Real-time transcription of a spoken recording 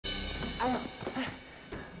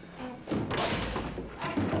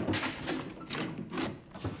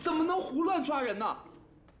怎么能胡乱抓人呢？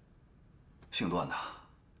姓段的，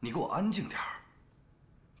你给我安静点儿，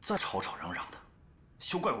再吵吵嚷嚷的，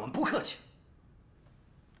休怪我们不客气。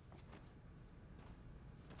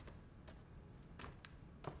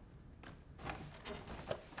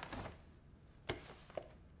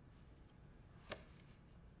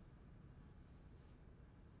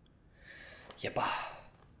也罢，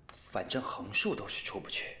反正横竖都是出不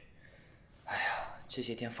去。哎呀，这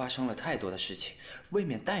些天发生了太多的事情，未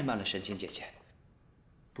免怠慢了神仙姐姐。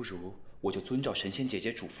不如我就遵照神仙姐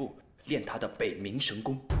姐嘱咐，练她的北冥神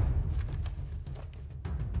功。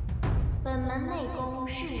本门内功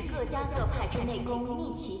是以各家各派之内功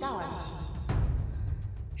逆其道而行，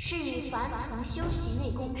是以凡曾修习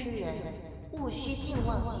内功之人，务须尽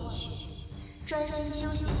忘继续，专心修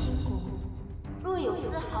习心功。若有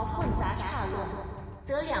丝毫混杂岔乱，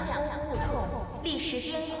则两功误冲，立时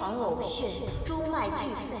癫狂呕血，诸脉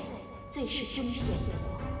俱废，最是凶险。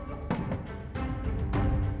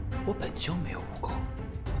我本就没有武功，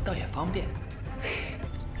倒也方便。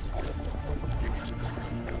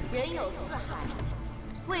人有四海，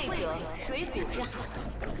胃者水谷之海，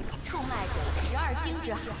触脉者12经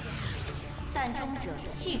之海，膻中者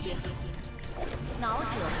气之海，脑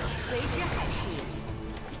者髓之海是也。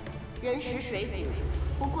人食水谷，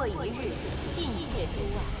不过1日，尽泻诸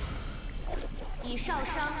外。以少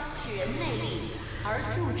商取人内力，而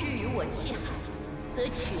注之于我气海，则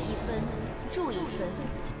取1分，注1分，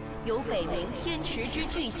有北冥天池之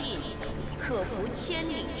巨劲，可服千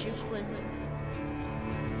里之鲲。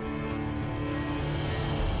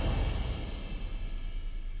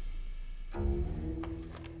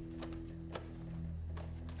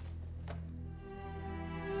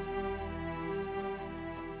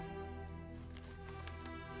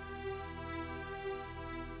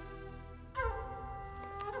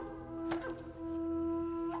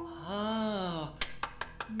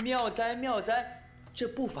妙哉妙哉，这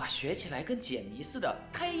步法学起来跟解谜似的，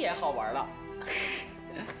太也好玩了。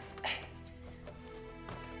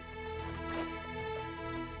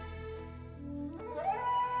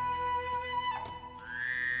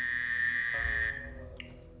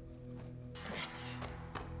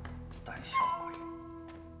胆小鬼！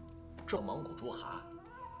这芒古朱蛤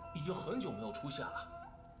已经很久没有出现了，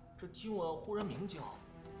这今晚忽然鸣叫，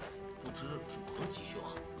不知主何吉凶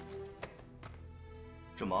啊？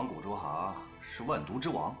这芒古朱蛤是万毒之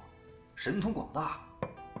王，神通广大，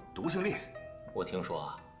毒性烈。我听说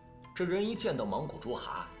啊，这人一见到芒古朱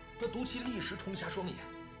蛤，这毒气立时冲下双眼，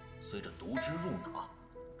随着毒汁入脑，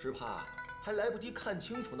只怕还来不及看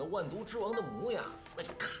清楚那万毒之王的模样，那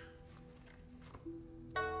就咔！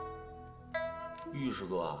御史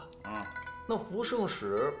哥啊，那福圣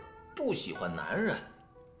使不喜欢男人，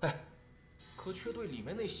哎，可却对里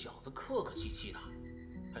面那小子客客气气的，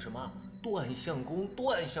还什么段相公，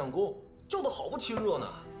段相公，叫得好不亲热呢。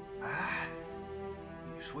哎，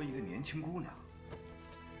你说一个年轻姑娘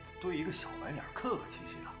对一个小白脸客客气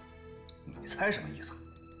气的，你猜什么意思？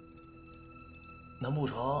难不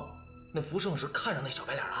成那福圣使看上那小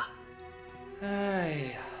白脸了？哎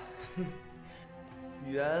呀，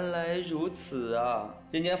原来如此啊！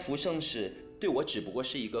人家福圣使对我只不过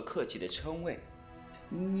是一个客气的称谓，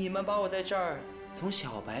你们把我在这儿从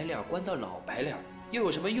小白脸关到老白脸，又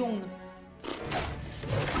有什么用呢？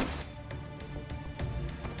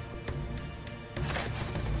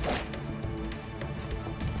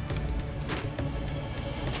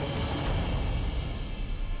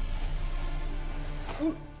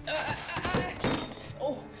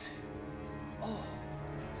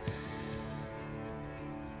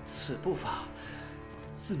此步法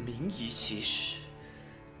自明夷起始，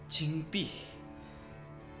金币、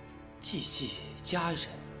寂寂佳人，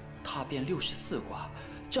踏遍64卦，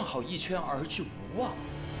正好一圈而至无望。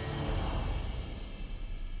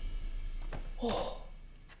哦，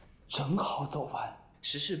正好走完，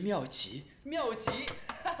实是妙极妙极！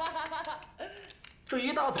这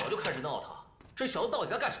一大早就开始闹腾，这小子到底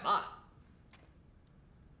在干什么啊？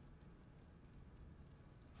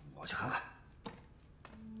我去看看。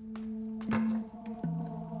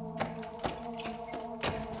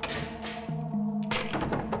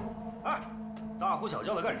哎，大呼小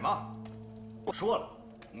叫的干什么？我说了，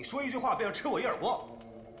你说一句话便要吃我一耳光，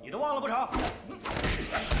你都忘了不成？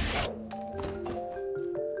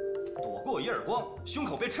躲过我一耳光，胸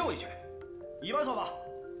口便吃我一拳，一般做法。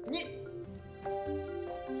你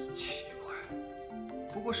奇怪，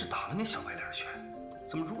不过是打了那小白脸的拳，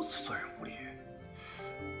怎么如此钻人无理？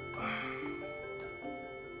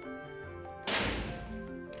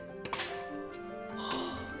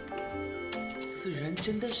此人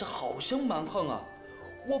真的是好生蛮横啊！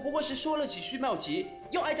我不过是说了几句妙籍，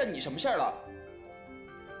又碍着你什么事儿了？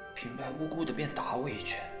平白无故的便打我一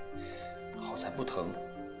拳，好在不疼，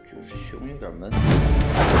就是胸有点闷。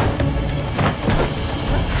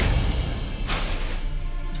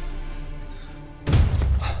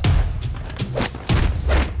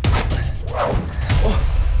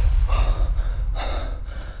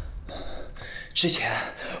之前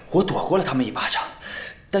我躲过了他们一巴掌，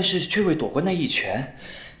但是却未躲过那一拳。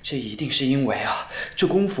这一定是因为这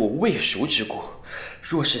功夫未熟之故。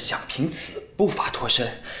若是想凭此步法脱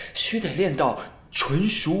身，须得练到纯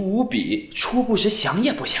熟无比，初步时想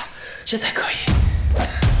也不想，这才可以。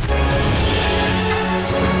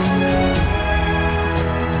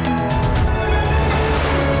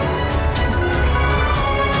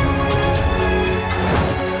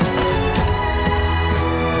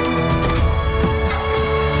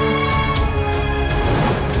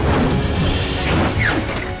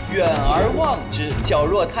远而望之，皎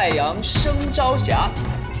若太阳升朝霞；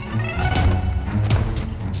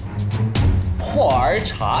破而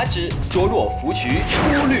察之，灼若芙蕖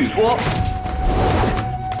出绿波。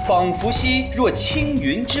仿佛兮若轻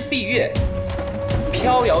云之蔽月，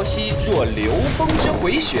飘摇兮若流风之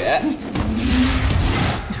回雪。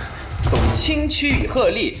耸清曲与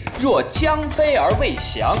鹤唳，若将飞而未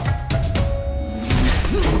降。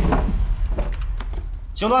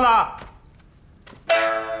姓段的。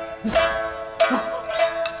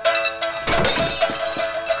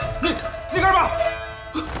你干什么？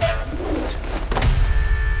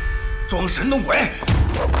装神弄鬼！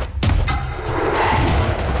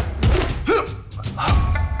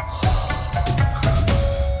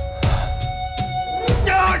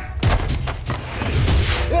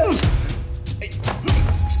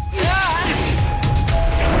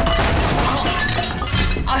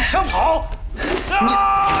想跑！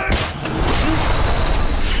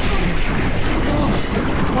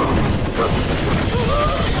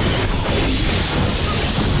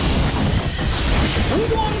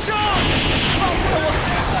皇上，放开我！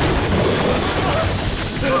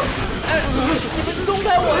你们松开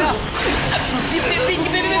我呀！你别！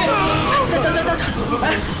等！哎，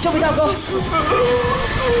这位大哥，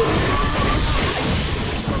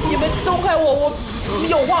你们松开我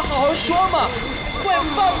有话好好说嘛！快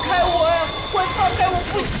放开我呀！快放开我！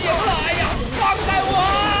不行了！哎呀，放开我！